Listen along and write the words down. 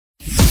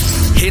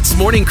HITZ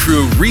Morning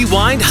Crew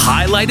Rewind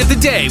Highlight of the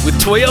Day with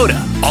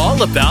Toyota.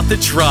 All about the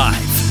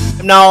drive.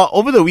 Now,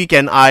 over the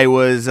weekend, I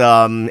was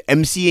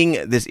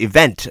emceeing this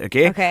event,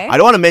 okay? I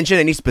don't want to mention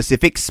any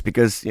specifics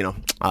because,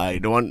 I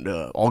don't want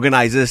the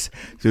organizers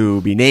to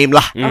be named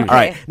lah. All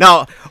right.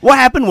 Now, what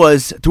happened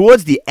was,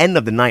 towards the end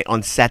of the night,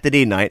 on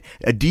Saturday night,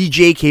 a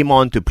DJ came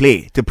on to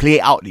play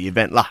out the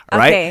event lah,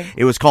 right? Okay.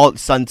 It was called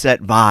Sunset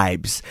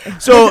Vibes.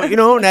 So,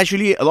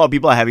 naturally, a lot of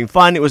people are having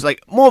fun. It was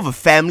like more of a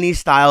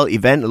family-style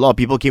event. A lot of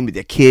people came with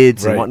their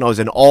kids and whatnot. It was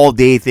an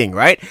all-day thing,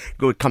 right?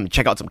 Come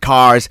check out some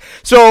cars.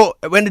 So,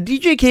 when the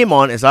DJ came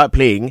on and started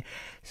playing,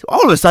 so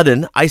all of a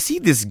sudden, I see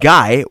this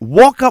guy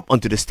walk up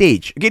onto the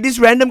stage. Okay, this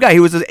random guy,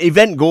 he was an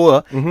event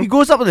goer. He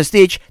goes up on the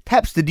stage,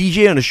 taps the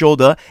DJ on the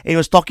shoulder, and he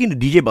was talking to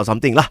the DJ about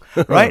something lah,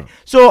 right?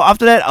 So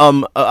after that,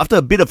 after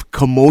a bit of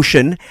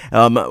commotion,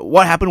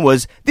 what happened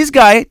was this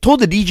guy told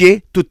the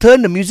DJ to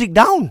turn the music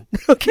down.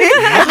 Okay,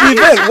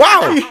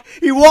 wow!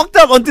 He walked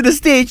up onto the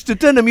stage to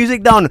turn the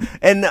music down,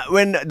 and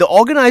when the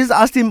organizers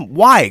asked him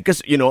why,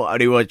 because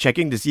they were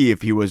checking to see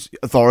if he was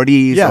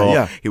authorities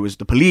or he was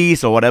the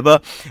police or whatever,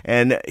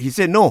 and he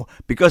said no,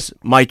 because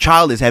my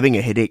child is having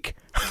a headache.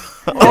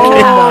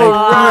 Wow.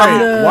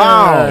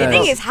 You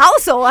think it's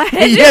house or what?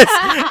 Yes,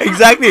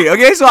 exactly.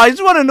 Okay, so I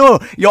just want to know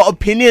your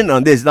opinion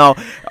on this. Now,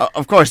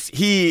 of course,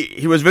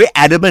 he was very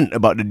adamant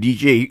about the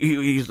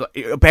DJ.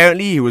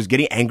 Apparently, he was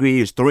getting angry.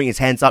 He was throwing his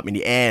hands up in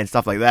the air and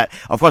stuff like that.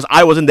 Of course,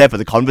 I wasn't there for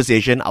the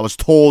conversation. I was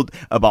told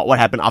about what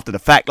happened after the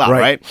fact,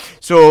 right?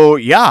 So,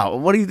 yeah,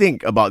 what do you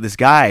think about this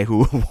guy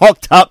who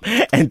walked up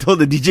and told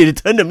the DJ to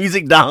turn the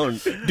music down?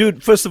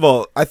 Dude, first of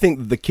all, I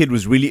think the kid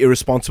was really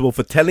irresponsible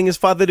for telling his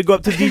father to go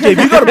up to DJ.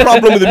 If you got a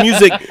problem with the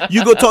music,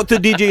 you go talk to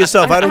DJ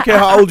yourself. I don't care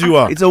how old you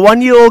are. It's a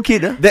 1-year-old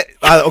kid.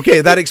 Huh?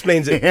 Okay, that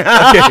explains it.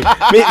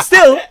 Okay.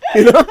 Still,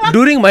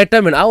 During my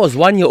time when I was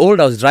 1 year old,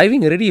 I was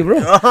driving already, bro.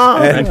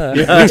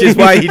 Which is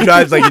why he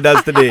drives like he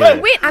does today.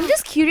 Wait, I'm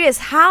just curious.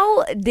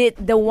 How did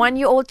the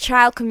 1-year-old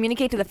child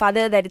communicate to the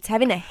father that it's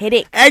having a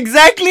headache?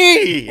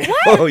 Exactly.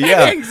 What? Oh,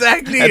 yeah.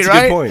 Exactly, That's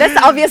right? a good point. That's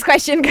the obvious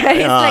question,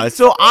 guys.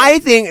 So I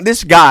think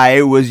this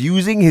guy was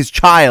using his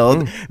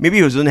child. Maybe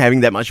he wasn't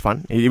having that much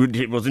fun. He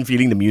wasn't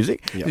feeling the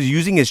music. He was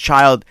using his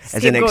child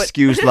as an Scapegoat.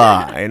 excuse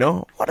lah.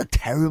 What a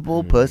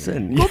terrible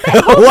person. Go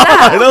back home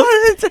lah.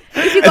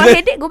 If you got then-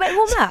 headache, go back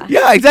home lah.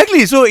 Yeah,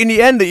 exactly. So in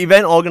the end, the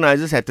event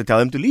organizers had to tell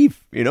him to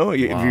leave.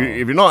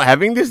 If you're not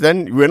having this,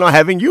 then we're not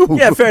having you.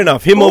 Yeah, fair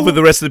enough. Him over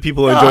the rest of the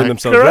people enjoying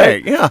themselves,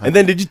 correct, right? yeah. And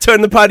then did you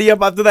turn the party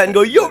up after that and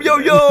go, yo, yo,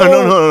 yo?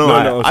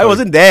 No. I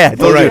wasn't there. I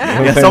told you.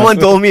 Right. Yeah, someone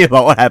told me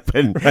about what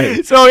happened.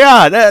 Right. So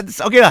yeah,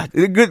 that's okay lah.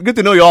 Good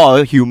to know you're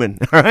all human.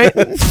 All right.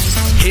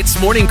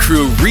 HITZ Morning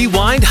Crew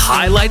Rewind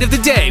Highlight of the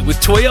Day with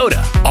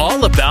Toyota.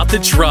 All about the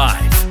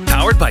drive.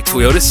 Powered by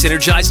Toyota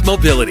Synergized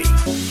Mobility.